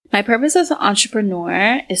My purpose as an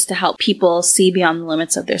entrepreneur is to help people see beyond the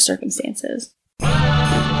limits of their circumstances.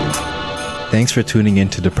 Thanks for tuning in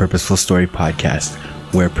to the Purposeful Story podcast,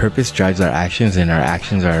 where purpose drives our actions and our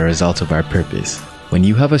actions are a result of our purpose. When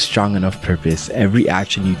you have a strong enough purpose, every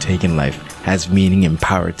action you take in life has meaning and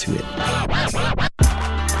power to it.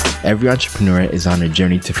 Every entrepreneur is on a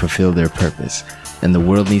journey to fulfill their purpose, and the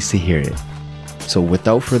world needs to hear it. So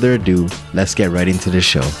without further ado, let's get right into the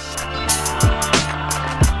show.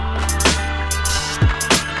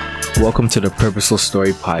 Welcome to the Purposeful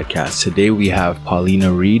Story podcast. Today we have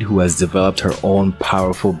Pauleanna Reid, who has developed her own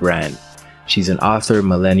powerful brand. She's an author,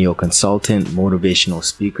 millennial consultant, motivational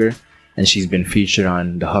speaker, and she's been featured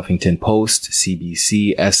on the Huffington Post,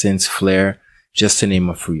 CBC, Essence, Flair, just to name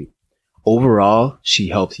a few. Overall, she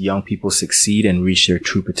helps young people succeed and reach their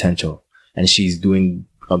true potential. And she's doing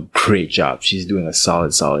a great job. She's doing a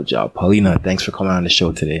solid job. Pauleanna, thanks for coming on the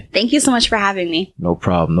show today. Thank you so much for having me. No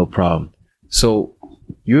problem. So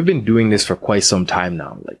you've been doing this for quite some time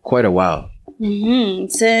now, like quite a while.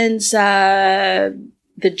 Since the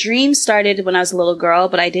dream started when I was a little girl,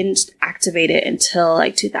 but I didn't activate it until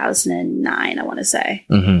like 2009, I want to say.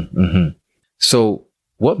 So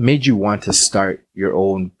what made you want to start your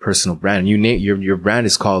own personal brand? You name your brand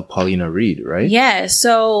is called Pauleanna Reid, right? Yeah.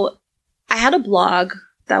 So I had a blog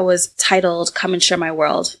that was titled "Come and Share My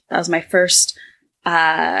World." That was my first.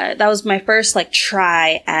 Like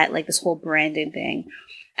try at like this whole branding thing.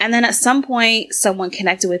 And then at some point, someone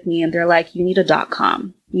connected with me and they're like, "You need a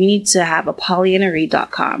 .com. You need to have a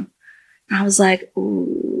PauleannaReid.com." And I was like,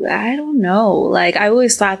 ooh, I don't know. Like, I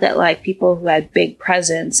always thought that like people who had big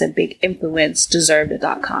presence and big influence deserved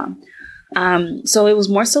a .com. So it was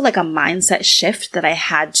more so like a mindset shift that I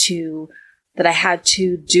had to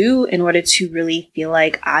do in order to really feel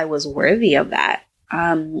like I was worthy of that.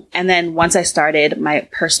 And then once I started my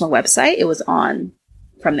personal website, it was on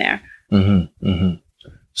from there.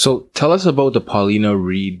 So tell us about the Pauleanna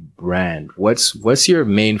Reid brand. What's your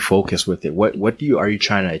main focus with it? What are you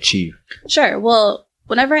trying to achieve? Sure. Well,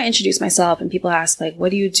 whenever I introduce myself and people ask like, what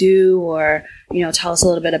do you do? Or, tell us a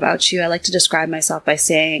little bit about you. I like to describe myself by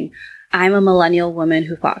saying I'm a millennial woman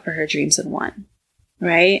who fought for her dreams and won.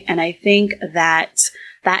 Right. And I think that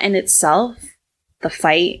in itself, the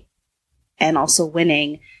fight and also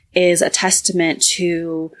winning is a testament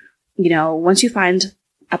to, once you find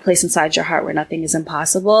a place inside your heart where nothing is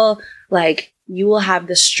impossible, like you will have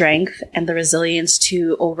the strength and the resilience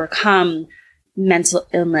to overcome mental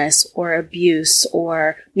illness or abuse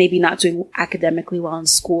or maybe not doing academically well in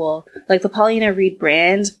school. Like the Pauleanna Reid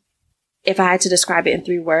brand, if I had to describe it in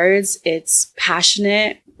 3 words, it's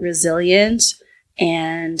passionate, resilient,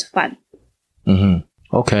 and fun.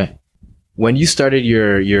 Okay. When you started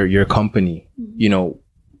your company,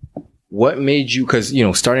 what made you, because,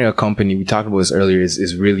 starting a company, we talked about this earlier,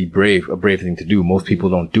 is really a brave thing to do. Most people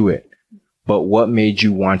don't do it. But what made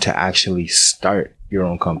you want to actually start your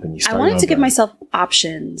own company? I wanted to give myself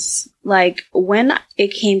options. Like when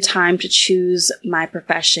it came time to choose my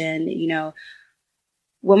profession,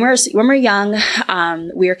 when we're young,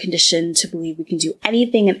 we are conditioned to believe we can do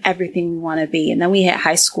anything and everything we want to be. And then we hit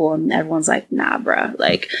high school and everyone's like, nah, bruh,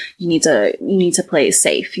 like you need to play it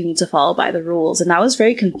safe. You need to follow by the rules. And that was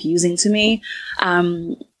very confusing to me.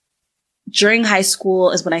 During high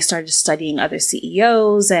school is when I started studying other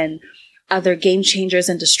CEOs and other game changers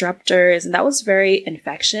and disruptors. And that was very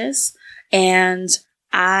infectious. And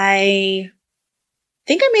I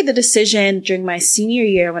think I made the decision during my senior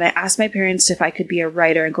year when I asked my parents if I could be a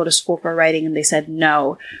writer and go to school for writing, and they said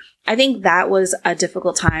no. I think that was a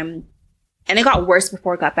difficult time, and it got worse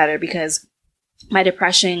before it got better because my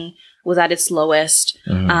depression was at its lowest.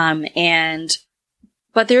 But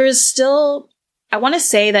there is still, I want to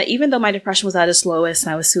say that even though my depression was at its lowest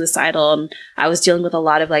and I was suicidal and I was dealing with a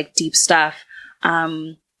lot of like deep stuff,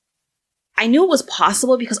 I knew it was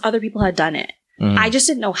possible because other people had done it. I just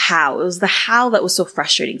didn't know how. It was the how that was so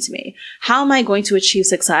frustrating to me. How am I going to achieve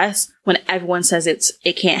success when everyone says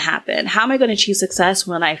it can't happen? How am I going to achieve success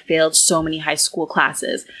when I failed so many high school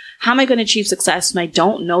classes? How am I going to achieve success when I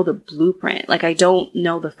don't know the blueprint? Like I don't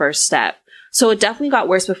know the first step. So it definitely got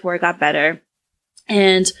worse before it got better.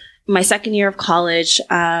 And my second year of college,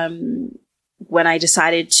 when I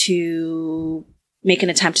decided to make an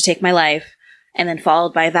attempt to take my life, and then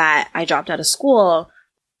followed by that, I dropped out of school.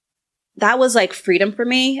 That was like freedom for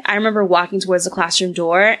me. I remember walking towards the classroom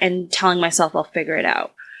door and telling myself I'll figure it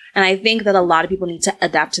out. And I think that a lot of people need to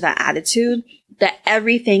adapt to that attitude, that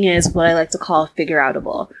everything is what I like to call figure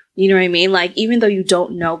outable. You know what I mean? Like, even though you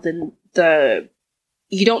don't know the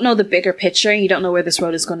you don't know the bigger picture and you don't know where this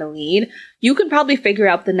road is going to lead, you can probably figure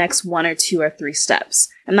out the next 1 or 2 or 3 steps.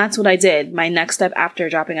 And that's what I did. My next step after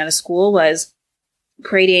dropping out of school was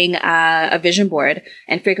creating a vision board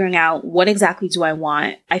and figuring out what exactly do I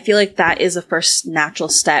want. I feel like that is the first natural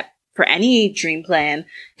step for any dream plan,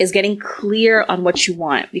 is getting clear on what you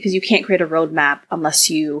want, because you can't create a roadmap unless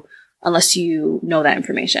you know that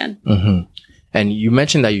information. Mm-hmm. And you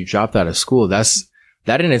mentioned that you dropped out of school.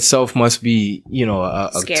 That in itself must be, a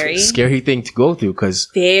scary thing to go through.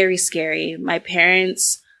 Very scary. My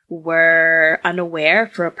parents were unaware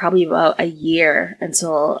for probably about a year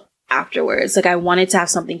until afterwards. Like, I wanted to have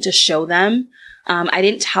something to show them. I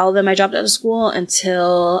didn't tell them I dropped out of school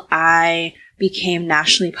until I became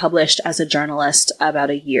nationally published as a journalist about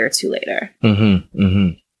a year or 2 later. Mm-hmm.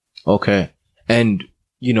 Mm-hmm. Okay. And,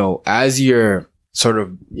 as you're sort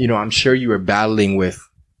of, I'm sure you were battling with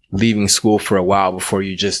leaving school for a while before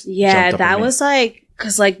you just jumped up that was like,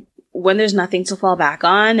 because like when there's nothing to fall back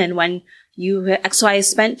on, and when so I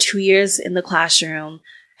spent 2 years in the classroom,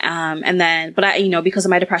 and then, but I, because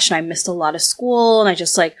of my depression, I missed a lot of school,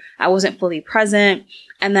 and I wasn't fully present.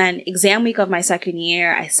 And then exam week of my second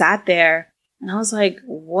year, I sat there and I was like,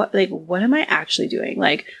 what am I actually doing?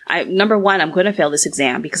 Like, number one, I'm going to fail this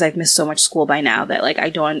exam because I've missed so much school by now that like,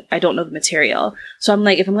 I don't know the material. So I'm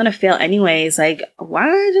like, if I'm going to fail anyways, like, why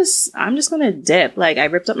don't I'm just going to dip. Like, I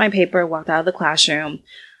ripped up my paper, walked out of the classroom.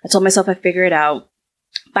 I told myself I'd figure it out.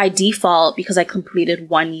 By default, because I completed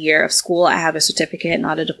 1 year of school, I have a certificate,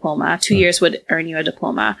 not a diploma. 2 years would earn you a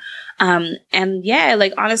diploma. And yeah,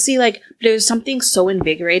 like, honestly, like, there's something so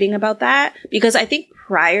invigorating about that, because I think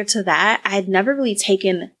prior to that, I had never really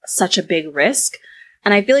taken such a big risk.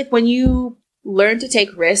 And I feel like when you learn to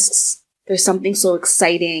take risks, there's something so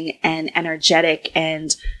exciting and energetic,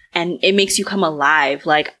 and it makes you come alive.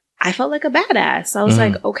 Like, I felt like a badass. I was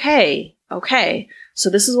like, okay. So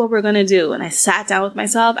this is what we're going to do. And I sat down with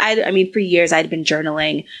myself. I mean, for years I'd been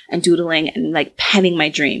journaling and doodling and like penning my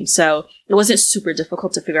dreams. So it wasn't super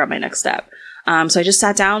difficult to figure out my next step. So I just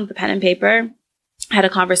sat down with the pen and paper, had a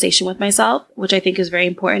conversation with myself, which I think is very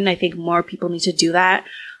important. I think more people need to do that.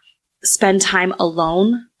 Spend time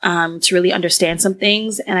alone, to really understand some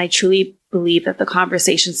things. And I truly believe that the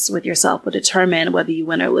conversations with yourself will determine whether you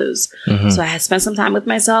win or lose. Mm-hmm. So I had spent some time with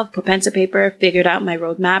myself, put pen to paper, figured out my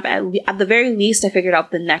roadmap. At the very least, I figured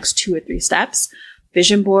out the next 2 or 3 steps.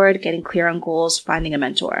 Vision board, getting clear on goals, finding a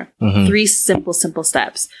mentor. Mm-hmm. 3 simple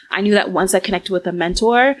steps. I knew that once I connected with a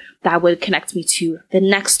mentor, that would connect me to the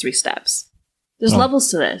next 3 steps. There's levels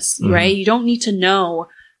to this, right? You don't need to know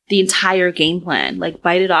the entire game plan. Like,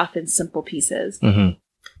 bite it off in simple pieces. Mm-hmm.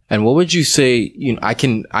 And what would you say,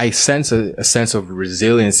 I sense a sense of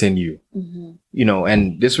resilience in you,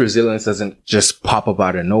 and this resilience doesn't just pop up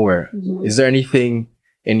out of nowhere. Mm-hmm. Is there anything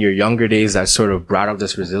in your younger days that sort of brought up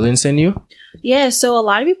this resilience in you? Yeah. So a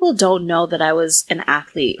lot of people don't know that I was an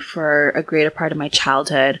athlete for a greater part of my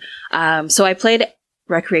childhood. So I played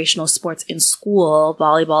recreational sports in school: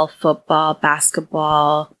 volleyball, football,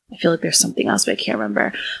 basketball. I feel like there's something else, but I can't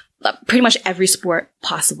remember. Pretty much every sport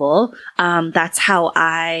possible. That's how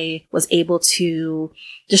I was able to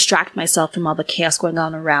distract myself from all the chaos going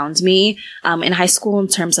on around me. In high school, in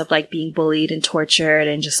terms of like being bullied and tortured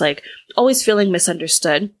and just like always feeling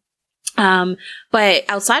misunderstood. But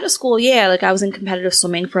outside of school, like I was in competitive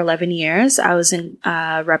swimming for 11 years. I was in,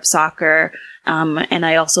 rep soccer. And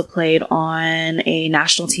I also played on a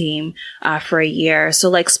national team, for a year. So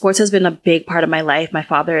like sports has been a big part of my life. My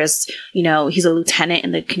father is, he's a lieutenant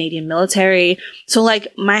in the Canadian military. So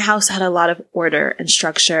like my house had a lot of order and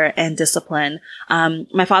structure and discipline.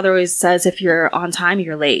 My father always says, if you're on time,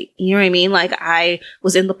 you're late. You know what I mean? Like I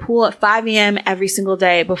was in the pool at 5 a.m. every single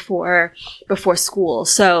day before school.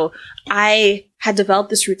 So I had developed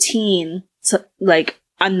this routine to like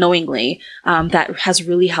unknowingly, that has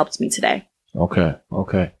really helped me today.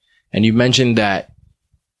 Okay. And you mentioned that,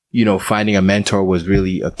 finding a mentor was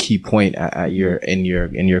really a key point in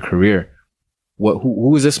your career. Who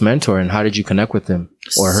was this mentor and how did you connect with him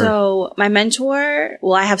or her? So my mentor,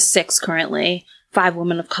 I have 6 currently, 5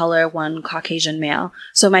 women of color, 1 Caucasian male.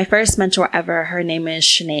 So my first mentor ever, her name is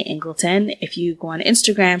Shanae Ingleton. If you go on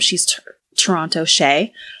Instagram, she's Toronto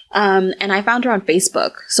Shay. And I found her on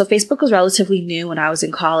Facebook. So Facebook was relatively new when I was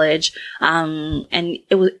in college. And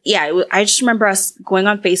I just remember us going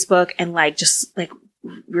on Facebook and we were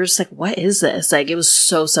just like, what is this? Like, it was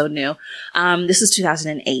so new. This is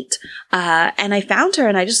 2008. And I found her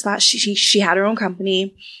and I just thought she had her own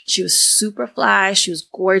company. She was super fly. She was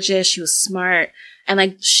gorgeous. She was smart. And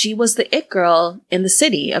like, she was the it girl in the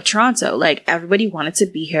city of Toronto. Like, everybody wanted to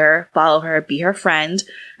be her, follow her, be her friend.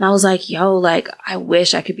 And I was like, yo, like, I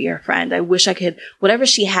wish I could be her friend. I wish I could, whatever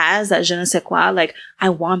she has, that je ne sais quoi, like, I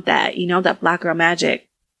want that, you know, that black girl magic.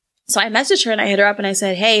 So I messaged her and I hit her up and I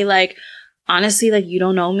said, hey, like, honestly, like, you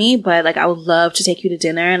don't know me, but like, I would love to take you to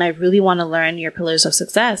dinner and I really want to learn your pillars of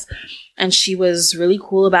success. And she was really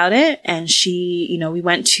cool about it. And she, you know, we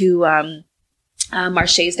went to,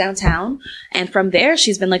 Marche's downtown. And from there,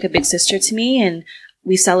 she's been like a big sister to me. And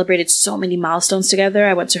we celebrated so many milestones together.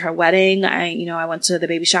 I went to her wedding. I went to the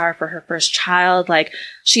baby shower for her first child. Like,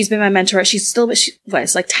 she's been my mentor.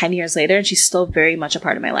 It's like 10 years later and she's still very much a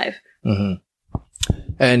part of my life. Mm-hmm.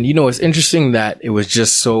 And, you know, it's interesting that it was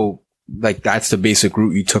just so, like, that's the basic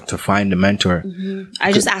route you took to find a mentor. Mm-hmm.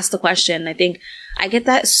 I just asked the question. I think I get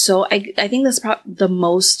that. So I think that's the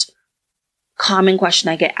most common question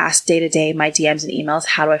I get asked day to day, my DMs and emails.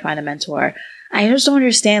 How do I find a mentor? I just don't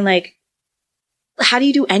understand, like, how do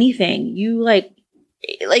you do anything? You like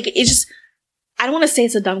it's just, I don't want to say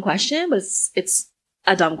it's a dumb question, but it's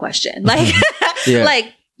a dumb question. Like, yeah.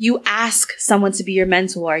 Like, you ask someone to be your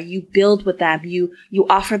mentor, you build with them, you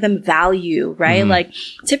offer them value, right? Mm-hmm. Like,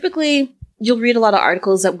 typically you'll read a lot of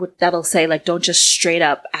articles that'll say, like, don't just straight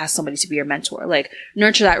up ask somebody to be your mentor. Like,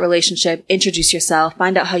 nurture that relationship, introduce yourself,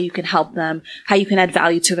 find out how you can help them, how you can add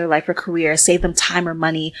value to their life or career, save them time or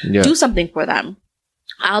money, do something for them.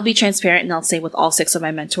 I'll be transparent and I'll say with all 6 of my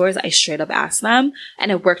mentors, I straight up asked them and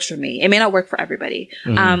it worked for me. It may not work for everybody.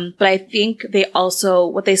 Mm-hmm. But I think they also,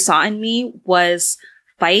 what they saw in me was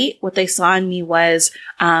fight. What they saw in me was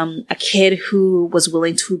a kid who was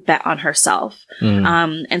willing to bet on herself.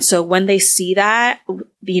 Mm. And so when they see that,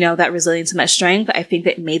 you know, that resilience and that strength, I think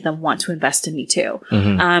that made them want to invest in me too.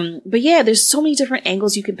 Mm-hmm. But yeah, there's so many different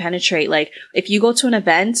angles you can penetrate. Like, if you go to an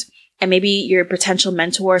event and maybe your potential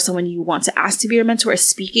mentor, someone you want to ask to be your mentor, is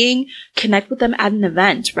speaking, connect with them at an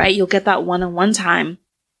event, right? You'll get that one-on-one time.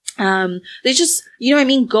 They just, you know what I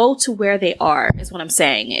mean? Go to where they are is what I'm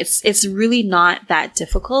saying. It's really not that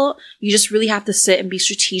difficult. You just really have to sit and be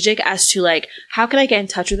strategic as to, like, how can I get in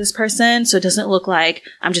touch with this person so it doesn't look like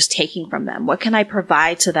I'm just taking from them? What can I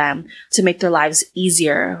provide to them to make their lives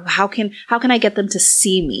easier? How can I get them to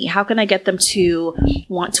see me? How can I get them to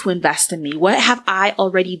want to invest in me? What have I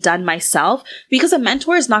already done myself? Because a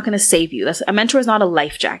mentor is not going to save you. A mentor is not a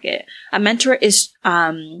life jacket. A mentor is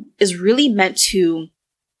really meant to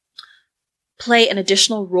play an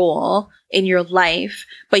additional role in your life,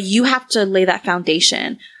 but you have to lay that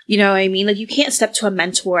foundation. You know what I mean? Like, you can't step to a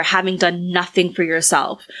mentor having done nothing for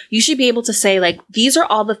yourself. You should be able to say, like, these are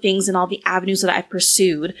all the things and all the avenues that I've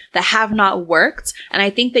pursued that have not worked. And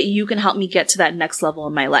I think that you can help me get to that next level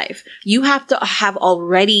in my life. You have to have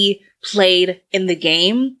already played in the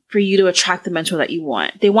game for you to attract the mentor that you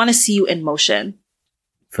want. They want to see you in motion.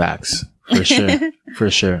 Facts. For sure.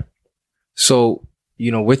 For sure. So,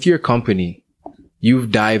 you know, with your company,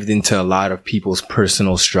 you've dived into a lot of people's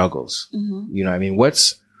personal struggles. Mm-hmm. You know what I mean?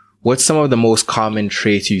 What's some of the most common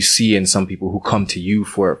traits you see in some people who come to you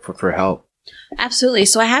for help? Absolutely.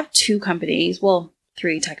 So I have 2 companies. Well,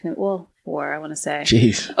 3 technically. Well, 4, I want to say.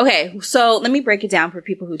 Jeez. Okay. So let me break it down for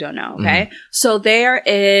people who don't know. Okay. Mm-hmm. So there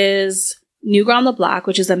is New Girl on the Block,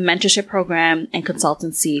 which is a mentorship program and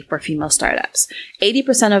consultancy for female startups.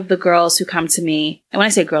 80% of the girls who come to me, and when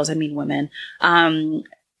I say girls, I mean women,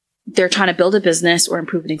 they're trying to build a business or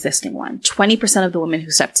improve an existing one. 20% of the women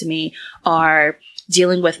who step to me are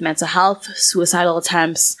dealing with mental health, suicidal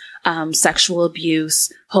attempts, sexual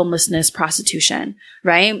abuse, homelessness, prostitution,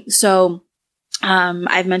 right? So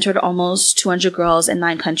I've mentored almost 200 girls in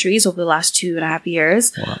 9 countries over the last 2.5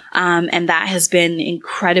 years. Wow. And that has been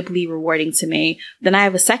incredibly rewarding to me. Then I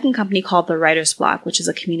have a second company called The Writer's Block, which is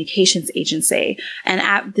a communications agency. And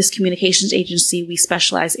at this communications agency, we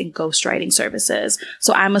specialize in ghostwriting services.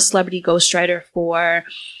 So I'm a celebrity ghostwriter for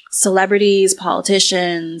celebrities,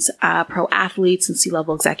 politicians, pro athletes, and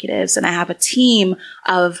C-level executives. And I have a team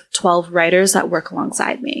of 12 writers that work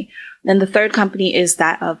alongside me. Then the third company is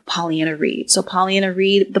that of Pauleanna Reid. So the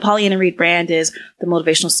Pauleanna Reid brand is the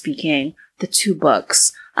motivational speaking, the 2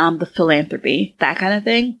 books, the philanthropy, that kind of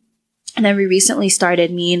thing. And then we recently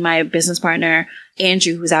started, me and my business partner,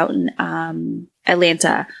 Andrew, who's out in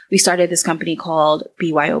Atlanta, we started this company called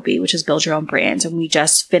BYOB, which is Build Your Own Brand. And we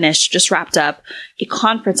just wrapped up a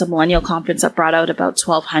conference, a millennial conference that brought out about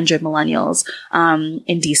 1,200 millennials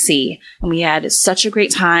in DC. And we had such a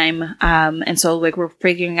great time. And so, like, we're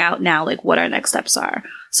figuring out now, like, what our next steps are.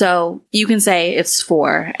 So you can say it's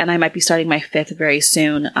 4, and I might be starting my 5th very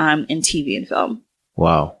soon in TV and film.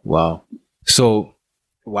 Wow. So,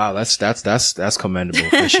 wow, that's commendable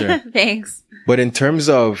for sure. Thanks. But in terms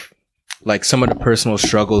of like some of the personal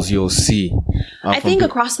struggles you'll see? I think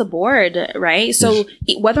across the board, right? So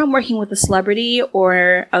whether I'm working with a celebrity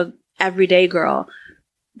or a everyday girl,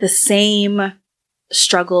 the same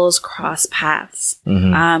struggles cross paths.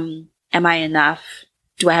 Mm-hmm. Am I enough?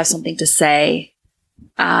 Do I have something to say?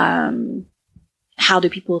 How do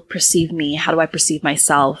people perceive me? How do I perceive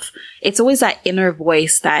myself? It's always that inner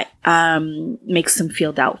voice that makes them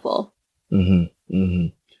feel doubtful. Mm-hmm. Mm-hmm.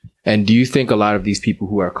 And do you think a lot of these people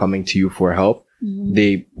who are coming to you for help,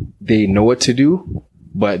 they know what to do,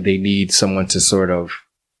 but they need someone to sort of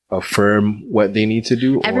affirm what they need to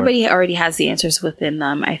do? Everybody already has the answers within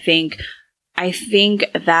them. I think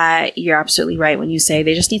that you're absolutely right when you say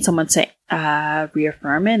they just need someone to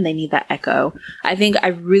reaffirm it, and they need that echo. I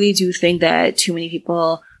really do think that too many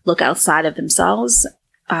people look outside of themselves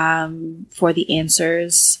for the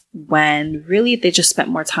answers when really if they just spent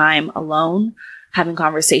more time alone having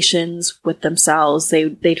conversations with themselves,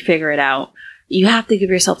 they'd figure it out. You have to give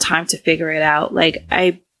yourself time to figure it out. Like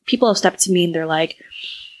people have stepped to me and they're like,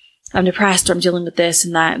 I'm depressed, or I'm dealing with this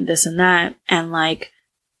and that and this and that. And like,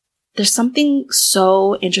 there's something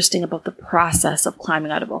so interesting about the process of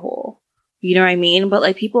climbing out of a hole. You know what I mean? But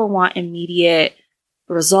like people want immediate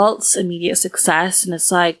results, immediate success. And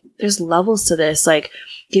it's like, there's levels to this. Like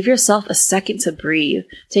give yourself a second to breathe,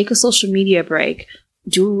 take a social media break,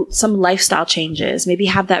 do some lifestyle changes, maybe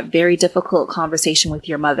have that very difficult conversation with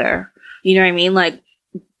your mother. You know what I mean? Like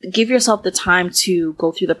give yourself the time to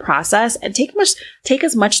go through the process and take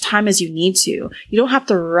as much time as you need to. You don't have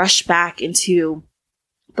to rush back into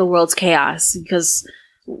the world's chaos because,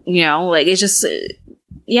 you know, like it's just,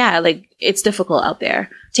 like it's difficult out there.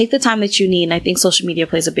 Take the time that you need. And I think social media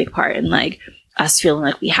plays a big part in like us feeling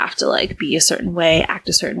like we have to like be a certain way, act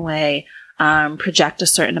a certain way, project a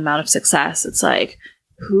certain amount of success. It's like,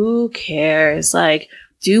 who cares? Like,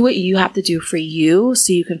 do what you have to do for you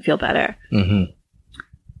so you can feel better. Mm-hmm.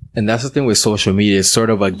 And that's the thing with social media. It's sort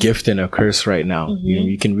of a gift and a curse right now. Mm-hmm.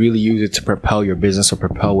 You can really use it to propel your business or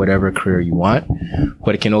propel whatever career you want,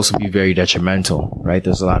 but it can also be very detrimental, right?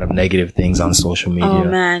 There's a lot of negative things on social media. Oh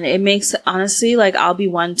man, it makes, honestly, like I'll be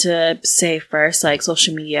one to say first, like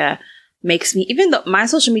social media makes me, even though my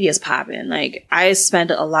social media is popping, like I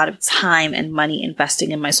spend a lot of time and money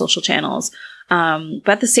investing in my social channels. But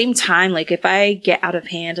at the same time, like if I get out of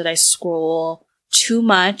hand and I scroll too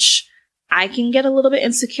much, I can get a little bit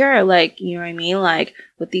insecure, like, you know what I mean? Like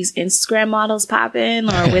with these Instagram models popping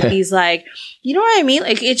or with these like, you know what I mean?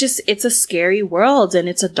 Like it's a scary world and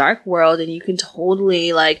it's a dark world and you can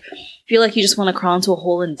totally like feel like you just want to crawl into a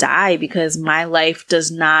hole and die because my life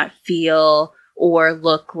does not feel or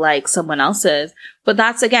look like someone else's. But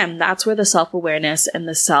that's where the self-awareness and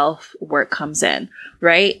the self-work comes in,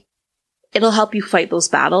 right? It'll help you fight those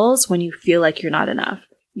battles when you feel like you're not enough.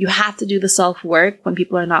 You have to do the self-work when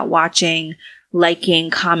people are not watching, liking,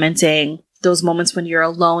 commenting, those moments when you're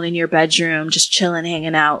alone in your bedroom, just chilling,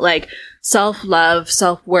 hanging out, like self-love,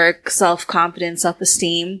 self-work, self-confidence,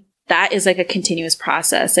 self-esteem. That is like a continuous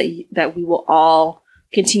process that we will all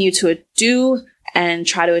continue to do and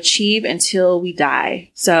try to achieve until we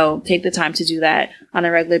die. So take the time to do that on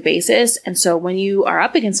a regular basis. And so when you are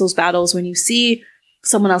up against those battles, when you see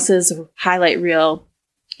someone else's highlight reel,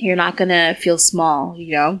 you're not going to feel small,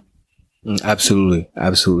 you know? Absolutely.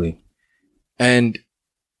 Absolutely. And,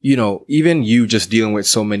 you know, even you just dealing with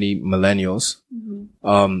so many millennials,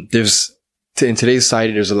 in today's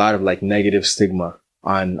society, there's a lot of like negative stigma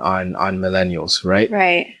on millennials, right?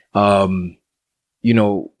 Right. You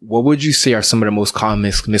know, what would you say are some of the most common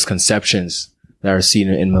misconceptions that are seen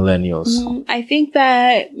in millennials? I think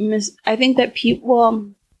that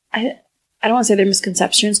people, I don't want to say they're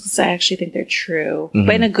misconceptions because I actually think they're true,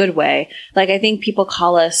 but in a good way. Like, I think people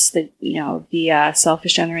call us the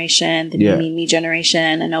selfish generation, the me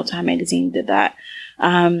generation. I know Time Magazine did that.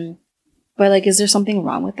 But like, is there something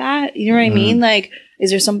wrong with that? You know what I mean? Like,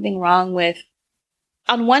 is there something wrong with,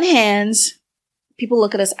 on one hand, people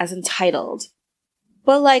look at us as entitled,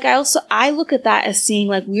 but like, I look at that as seeing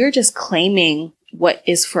like, we're just claiming what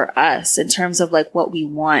is for us in terms of like what we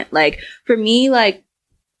want. Like for me, like,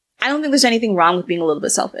 I don't think there's anything wrong with being a little bit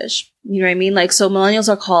selfish. You know what I mean? Like, so millennials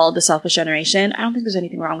are called the selfish generation. I don't think there's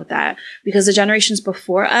anything wrong with that because the generations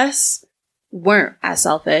before us weren't as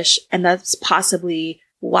selfish. And that's possibly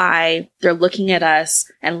why they're looking at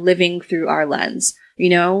us and living through our lens. You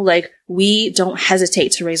know, like we don't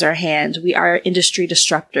hesitate to raise our hand. We are industry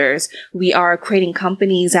disruptors. We are creating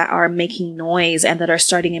companies that are making noise and that are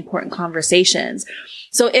starting important conversations.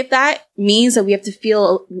 So if that means that we have to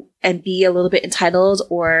feel and be a little bit entitled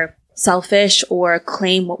or selfish or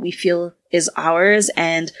claim what we feel is ours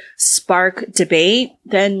and spark debate,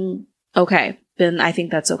 then okay, then I think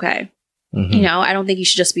that's okay. Mm-hmm. You know, I don't think you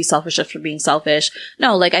should just be selfish just for being selfish.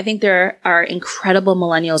 No, like I think there are incredible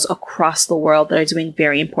millennials across the world that are doing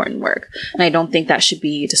very important work. And I don't think that should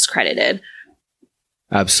be discredited.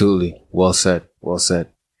 Absolutely. Well said. Well said.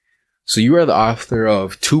 So you are the author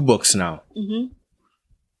of 2 books now. Mm-hmm.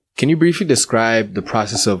 Can you briefly describe the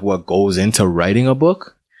process of what goes into writing a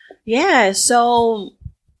book? Yeah. So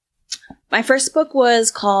my first book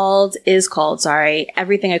is called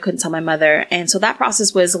Everything I Couldn't Tell My Mother. And so that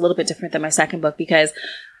process was a little bit different than my second book because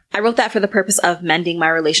I wrote that for the purpose of mending my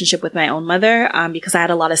relationship with my own mother, because I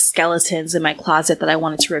had a lot of skeletons in my closet that I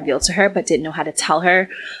wanted to reveal to her, but didn't know how to tell her.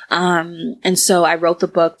 And so I wrote the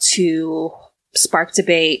book to spark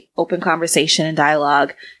debate, open conversation and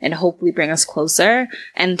dialogue, and hopefully bring us closer.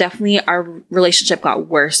 And definitely our relationship got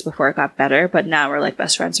worse before it got better, but now we're like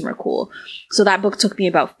best friends and we're cool. So that book took me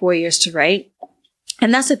about 4 years to write.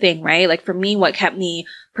 And that's the thing, right? Like for me, what kept me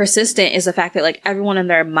persistent is the fact that like everyone and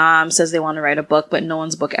their mom says they want to write a book, but no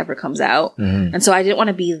one's book ever comes out. Mm-hmm. And so I didn't want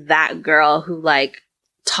to be that girl who like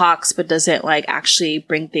talks, but doesn't like actually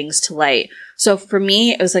bring things to light. So for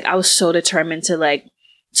me, it was like, I was so determined to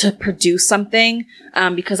produce something,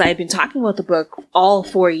 because I had been talking about the book all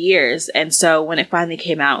 4 years. And so when it finally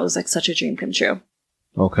came out, it was like such a dream come true.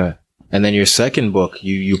 Okay. And then your second book,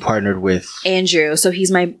 you partnered with Andrew. So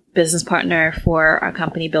he's my business partner for our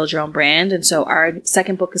company, Build Your Own Brand. And so our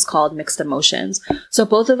second book is called Mixed Emotions. So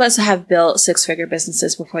both of us have built 6-figure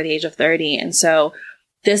businesses before the age of 30. And so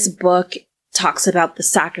this book talks about the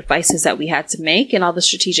sacrifices that we had to make and all the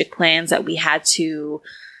strategic plans that we had to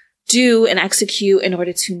do and execute in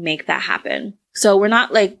order to make that happen. So we're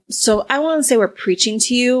not like, so I won't say we're preaching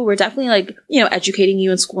to you. We're definitely like, you know, educating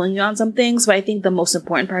you and schooling you on some things. But I think the most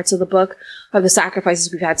important parts of the book are the sacrifices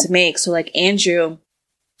we've had to make. So like Andrew,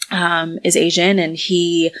 is Asian, and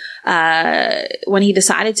he, when he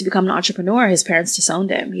decided to become an entrepreneur, his parents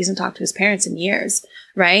disowned him. He hasn't talked to his parents in years.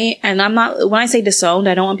 Right. And when I say disowned,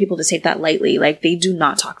 I don't want people to take that lightly. Like they do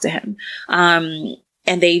not talk to him.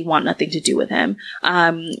 And they want nothing to do with him.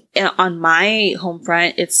 And on my home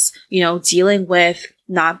front, it's, you know, dealing with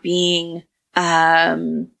not being,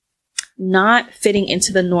 not fitting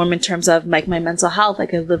into the norm in terms of like my mental health.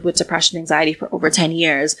 Like I've lived with depression, anxiety for over 10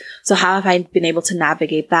 years. So how have I been able to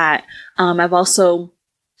navigate that? I've also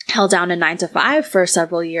held down a 9-to-5 for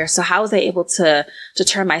several years. So how was I able to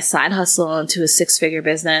turn my side hustle into a 6-figure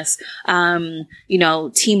business? You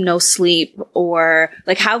know, team no sleep, or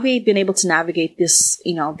like how have we been able to navigate this,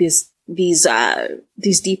 you know, these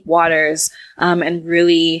deep waters, and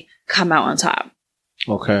really come out on top.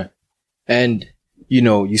 Okay. And, you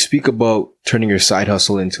know, you speak about turning your side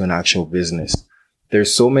hustle into an actual business.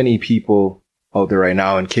 There's so many people out there right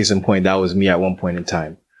now, and case in point, that was me at one point in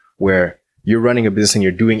time, where you're running a business and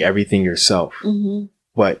you're doing everything yourself. Mm-hmm.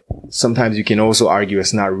 But sometimes you can also argue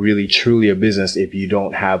it's not really truly a business if you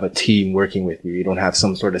don't have a team working with you. You don't have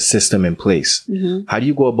some sort of system in place. Mm-hmm. How do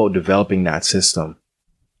you go about developing that system?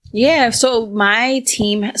 Yeah. So my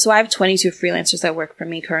team, so I have 22 freelancers that work for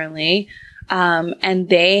me currently. And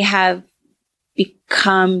they have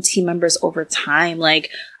become team members over time. Like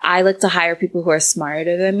I like to hire people who are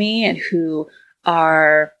smarter than me and who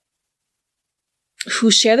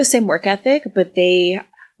share the same work ethic, but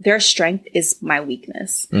their strength is my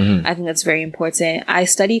weakness. Mm-hmm. I think that's very important. I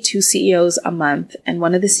study 2 CEOs a month. And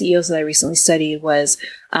one of the CEOs that I recently studied was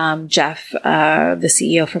Jeff, the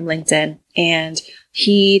CEO from LinkedIn. And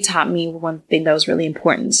he taught me one thing that was really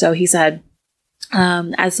important. So he said,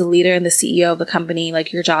 as the leader and the CEO of the company,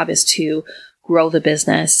 like your job is to grow the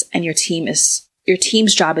business, and your team's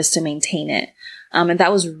job is to maintain it. And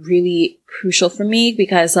that was really crucial for me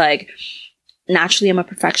because like, naturally, I'm a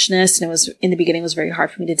perfectionist, and in the beginning, it was very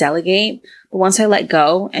hard for me to delegate. But once I let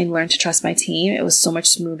go and learned to trust my team, it was so much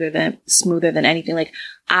smoother than anything. Like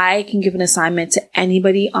I can give an assignment to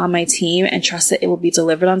anybody on my team and trust that it will be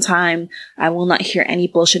delivered on time. I will not hear any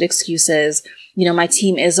bullshit excuses. You know, my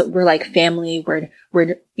team we're like family. We're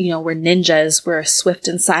ninjas. We're swift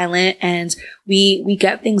and silent, and we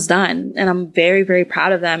get things done. And I'm very, very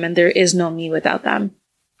proud of them. And there is no me without them.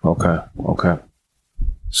 Okay.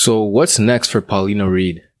 So what's next for Pauleanna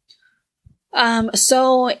Reid?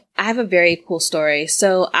 So I have a very cool story.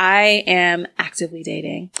 So I am actively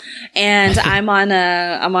dating, and I'm on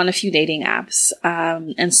a few dating apps.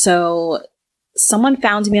 And so someone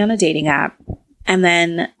found me on a dating app and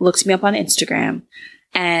then looked me up on Instagram,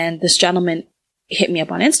 and this gentleman hit me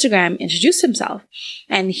up on Instagram, introduced himself,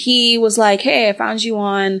 and he was like, "Hey, I found you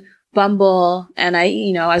on Bumble, and I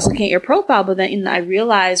was looking at your profile, but then I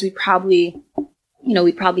realized we probably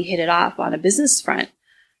hit it off on a business front."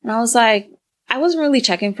 And I was like, I wasn't really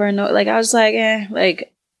checking for a note. Like, I was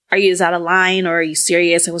like, is that a line or are you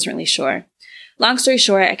serious? I wasn't really sure. Long story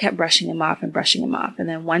short, I kept brushing him off. And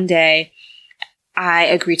then one day I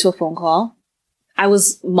agreed to a phone call. I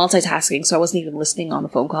was multitasking, so I wasn't even listening on the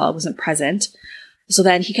phone call. I wasn't present. So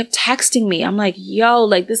then he kept texting me. I'm like, yo,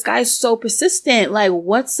 like this guy's so persistent. Like,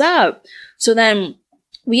 what's up? So then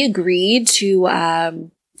we agreed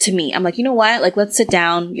to meet. I'm like, you know what? Like, let's sit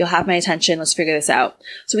down. You'll have my attention. Let's figure this out.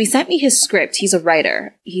 So he sent me his script. He's a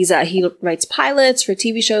writer. He writes pilots for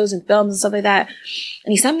TV shows and films and stuff like that.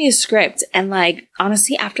 And he sent me his script. And like,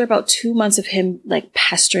 honestly, after about 2 months of him like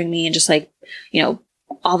pestering me and just like, you know,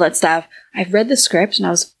 all that stuff, I've read the script and I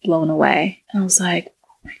was blown away. And I was like,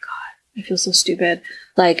 oh my God, I feel so stupid.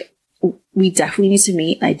 Like, we definitely need to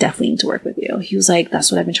meet. I definitely need to work with you. He was like,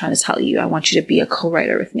 that's what I've been trying to tell you. I want you to be a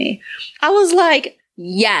co-writer with me. I was like,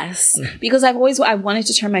 yes, because I wanted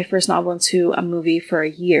to turn my first novel into a movie for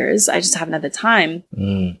years. I just haven't had the time.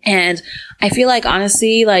 And I feel like,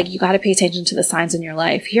 honestly, like you got to pay attention to the signs in your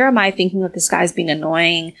life. Here am I thinking that this guy's being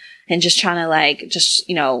annoying and just trying to like, just,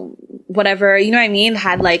 you know, whatever, you know what I mean?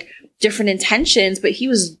 Had like different intentions, but he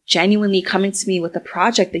was genuinely coming to me with a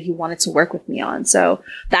project that he wanted to work with me on. So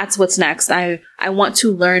that's what's next. I want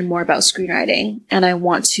to learn more about screenwriting and I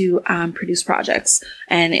want to produce projects,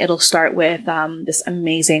 and it'll start with this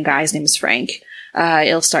amazing guy. His name is Frank.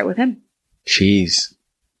 It'll start with him. Jeez.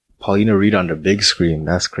 Pauleanna Reid on the big screen.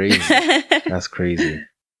 That's crazy. That's crazy.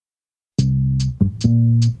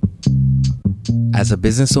 As a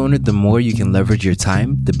business owner, the more you can leverage your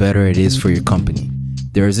time, the better it is for your company.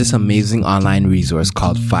 There is this amazing online resource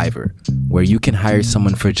called Fiverr, where you can hire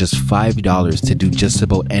someone for just $5 to do just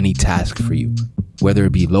about any task for you. Whether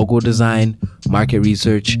it be logo design, market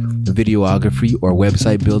research, videography, or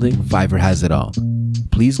website building, Fiverr has it all.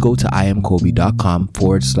 Please go to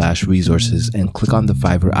iamkobe.com/resources and click on the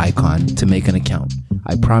Fiverr icon to make an account.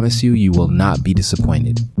 I promise you, you will not be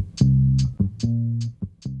disappointed.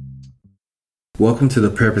 Welcome to the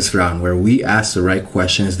Purpose Round, where we ask the right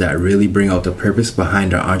questions that really bring out the purpose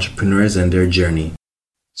behind our entrepreneurs and their journey.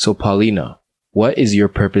 So, Pauleanna, what is your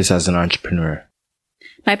purpose as an entrepreneur?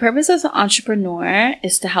 My purpose as an entrepreneur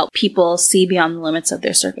is to help people see beyond the limits of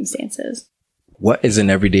their circumstances. What is an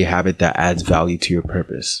everyday habit that adds value to your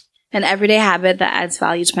purpose? An everyday habit that adds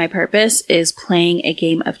value to my purpose is playing a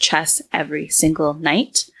game of chess every single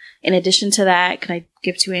night. In addition to that, can I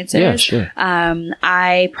give 2 answers? Yeah, sure.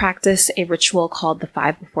 I practice a ritual called the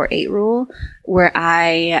 5 before 8 rule, where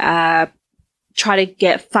I try to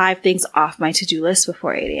get 5 things off my to-do list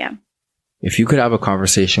before 8 a.m. If you could have a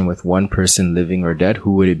conversation with one person, living or dead,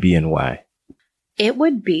 who would it be and why? It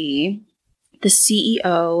would be the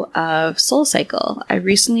CEO of SoulCycle. I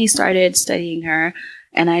recently started studying her,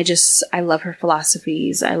 and I love her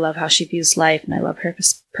philosophies. I love how she views life, and I love her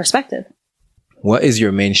perspective. What is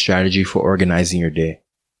your main strategy for organizing your day?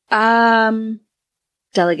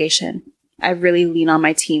 Delegation. I really lean on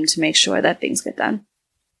my team to make sure that things get done.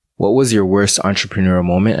 What was your worst entrepreneurial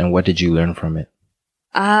moment and what did you learn from it?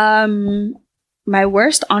 My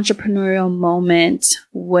worst entrepreneurial moment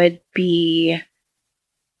would be,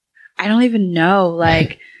 I don't even know.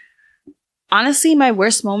 Like, honestly, my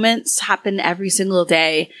worst moments happen every single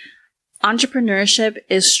day. Entrepreneurship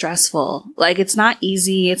is stressful. Like, it's not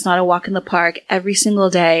easy. It's not a walk in the park. Every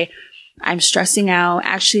single day, I'm stressing out.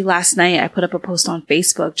 Actually, last night, I put up a post on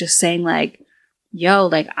Facebook just saying like, yo,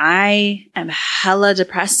 like I am hella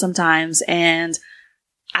depressed sometimes and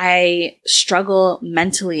I struggle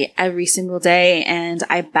mentally every single day and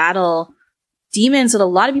I battle demons that a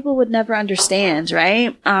lot of people would never understand,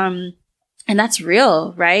 right? And that's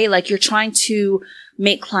real, right? Like you're trying to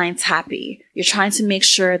make clients happy. You're trying to make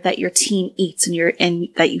sure that your team eats and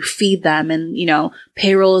that you feed them and, you know,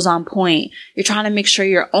 payroll is on point. You're trying to make sure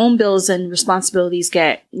your own bills and responsibilities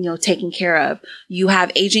get, you know, taken care of. You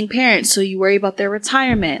have aging parents, so you worry about their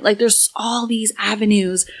retirement. Like there's all these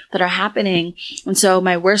avenues that are happening. And so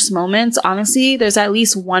my worst moments, honestly, there's at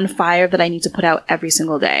least one fire that I need to put out every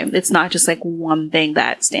single day. It's not just like one thing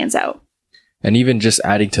that stands out. And even just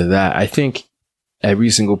adding to that, I think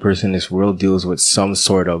every single person in this world deals with some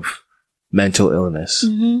sort of mental illness.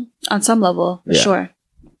 Mm-hmm. On some level, for sure.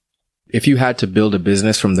 If you had to build a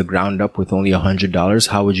business from the ground up with only $100,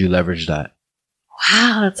 how would you leverage that?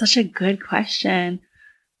 Wow, that's such a good question.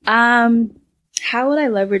 How would I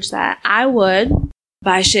leverage that? I would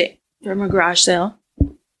buy shit from a garage sale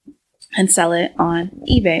and sell it on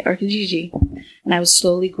eBay or Kijiji. And I would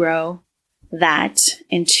slowly grow that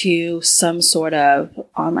into some sort of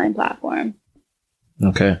online platform.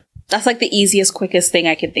 Okay. That's like the easiest, quickest thing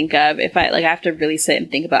I can think of. If I have to really sit and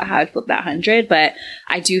think about how I'd flip that 100, but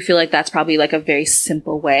I do feel like that's probably like a very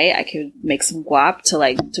simple way I could make some guap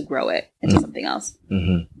to grow it into something else.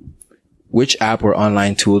 Mm-hmm. Which app or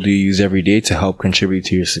online tool do you use every day to help contribute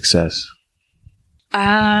to your success?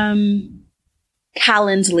 Calendly.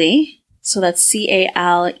 So that's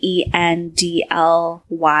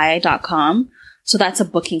CALENDLY.com. So that's a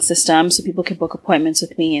booking system. So people can book appointments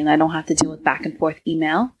with me and I don't have to deal with back and forth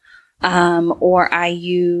email. Or I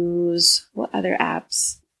use, what other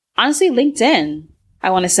apps? Honestly, LinkedIn,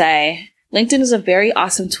 I want to say. LinkedIn is a very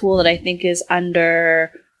awesome tool that I think is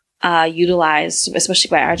utilized, especially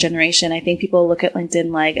by our generation. I think people look at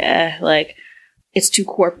LinkedIn like it's too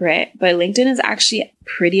corporate, but LinkedIn is actually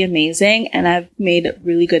pretty amazing. And I've made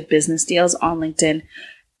really good business deals on LinkedIn.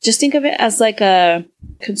 Just think of it as like a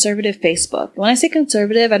conservative Facebook. When I say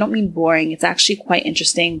conservative, I don't mean boring. It's actually quite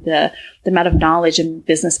interesting, the amount of knowledge and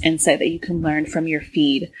business insight that you can learn from your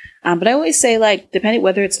feed. But I always say, like, depending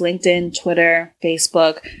whether it's LinkedIn, Twitter,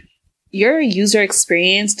 Facebook, your user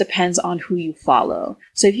experience depends on who you follow.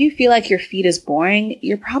 So if you feel like your feed is boring,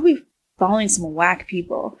 you're probably following some whack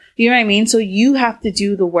people. You know what I mean? So you have to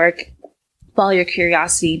do the work, follow your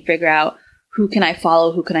curiosity, and figure out who can I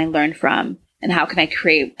follow, who can I learn from, and how can I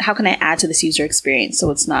add to this user experience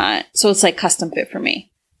so it's like custom fit for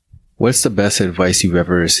me. What's the best advice you've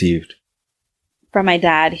ever received? From my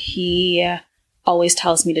dad. He always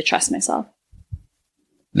tells me to trust myself.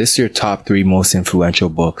 List your top 3 most influential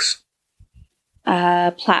books.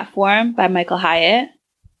 Platform by Michael Hyatt,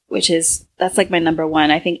 that's like my number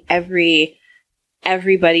one. I think everybody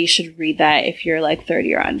should read that if you're like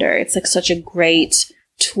 30 or under. It's like such a great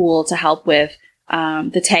tool to help with.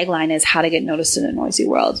 The tagline is how to get noticed in a noisy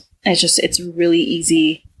world. It's a really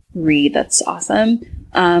easy read. That's awesome.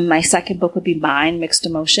 My second book would be Mine, Mixed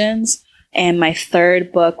Emotions. And my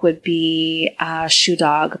third book would be Shoe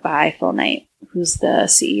Dog by Phil Knight, who's the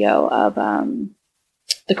CEO of,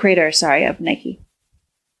 the creator of Nike.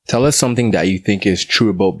 Tell us something that you think is true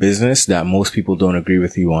about business that most people don't agree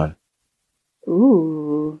with you on.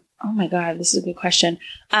 Ooh. Oh my God. This is a good question.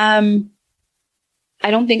 I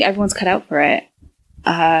don't think everyone's cut out for it.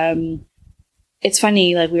 It's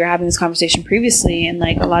funny, like we were having this conversation previously, and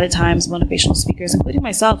like a lot of times motivational speakers, including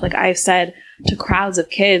myself, like I've said to crowds of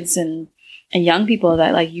kids and young people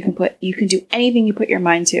that like you can do anything you put your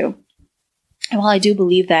mind to. And while I do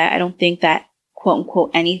believe that, I don't think that quote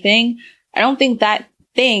unquote anything, I don't think that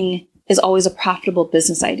thing is always a profitable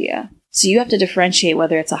business idea. So you have to differentiate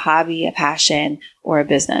whether it's a hobby, a passion, or a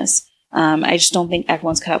business. I just don't think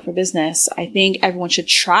everyone's cut out for business. I think everyone should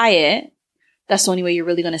try it. That's the only way you're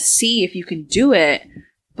really going to see if you can do it.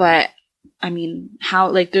 But I mean,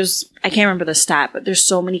 I can't remember the stat, but there's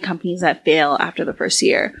so many companies that fail after the first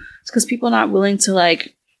year. It's because people are not willing to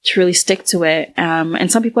really stick to it.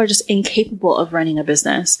 And some people are just incapable of running a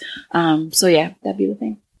business. So yeah, that'd be the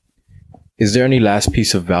thing. Is there any last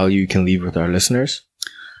piece of value you can leave with our listeners?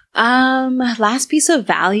 Last piece of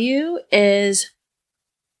value is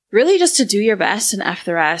really just to do your best and F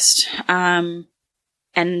the rest.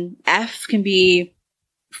 And F can be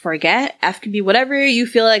forget. F can be whatever you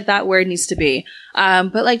feel like that word needs to be.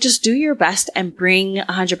 But like just do your best and bring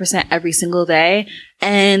 100% every single day.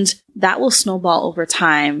 And that will snowball over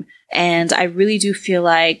time. And I really do feel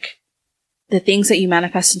like the things that you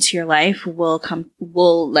manifest into your life will come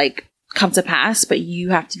to pass, but you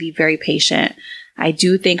have to be very patient. I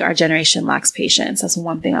do think our generation lacks patience. That's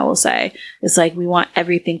one thing I will say. It's like we want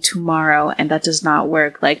everything tomorrow, and that does not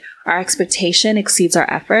work. Like our expectation exceeds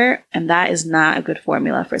our effort, and that is not a good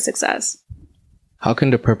formula for success. How can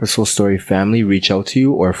the Purposeful Story family reach out to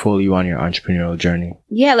you or follow you on your entrepreneurial journey?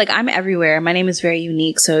 Yeah, like I'm everywhere. My name is very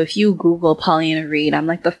unique. So if you Google Pauleanna Reid, I'm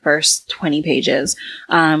like the first 20 pages.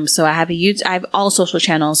 So I have I have all social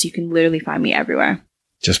channels. You can literally find me everywhere.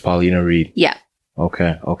 Just Pauleanna Reid? Yeah.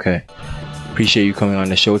 Okay. Appreciate you coming on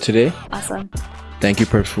the show today. Awesome. Thank you,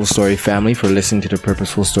 Purposeful Story family, for listening to the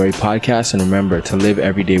Purposeful Story podcast. And remember to live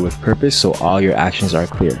every day with purpose so all your actions are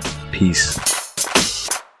clear. Peace.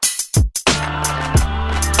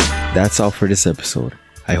 That's all for this episode.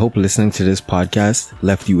 I hope listening to this podcast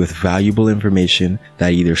left you with valuable information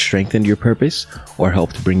that either strengthened your purpose or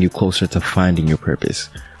helped bring you closer to finding your purpose.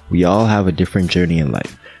 We all have a different journey in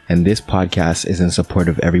life, and this podcast is in support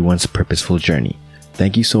of everyone's purposeful journey.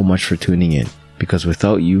 Thank you so much for tuning in, because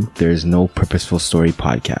without you, there is no Purposeful Story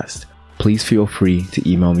podcast. Please feel free to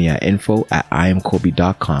email me at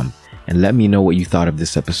info@iamkobe.com and let me know what you thought of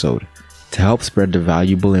this episode. To help spread the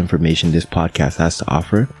valuable information this podcast has to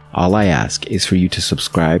offer, all I ask is for you to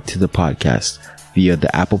subscribe to the podcast via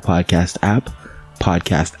the Apple Podcast app,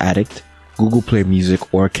 Podcast Addict, Google Play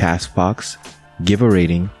Music, or Castbox. Give a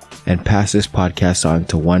rating and pass this podcast on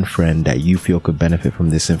to one friend that you feel could benefit from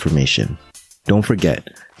this information. Don't forget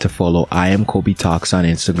to follow I Am Kobe Talks on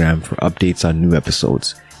Instagram for updates on new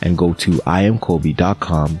episodes. and go to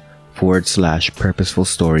iamkobe.com/purposeful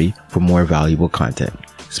story for more valuable content.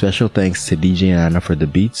 Special thanks to DJ Nana for the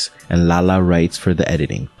beats and Lala Writes for the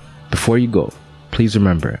editing. Before you go, please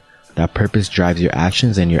remember that purpose drives your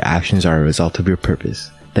actions and your actions are a result of your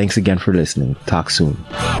purpose. Thanks again for listening. Talk soon.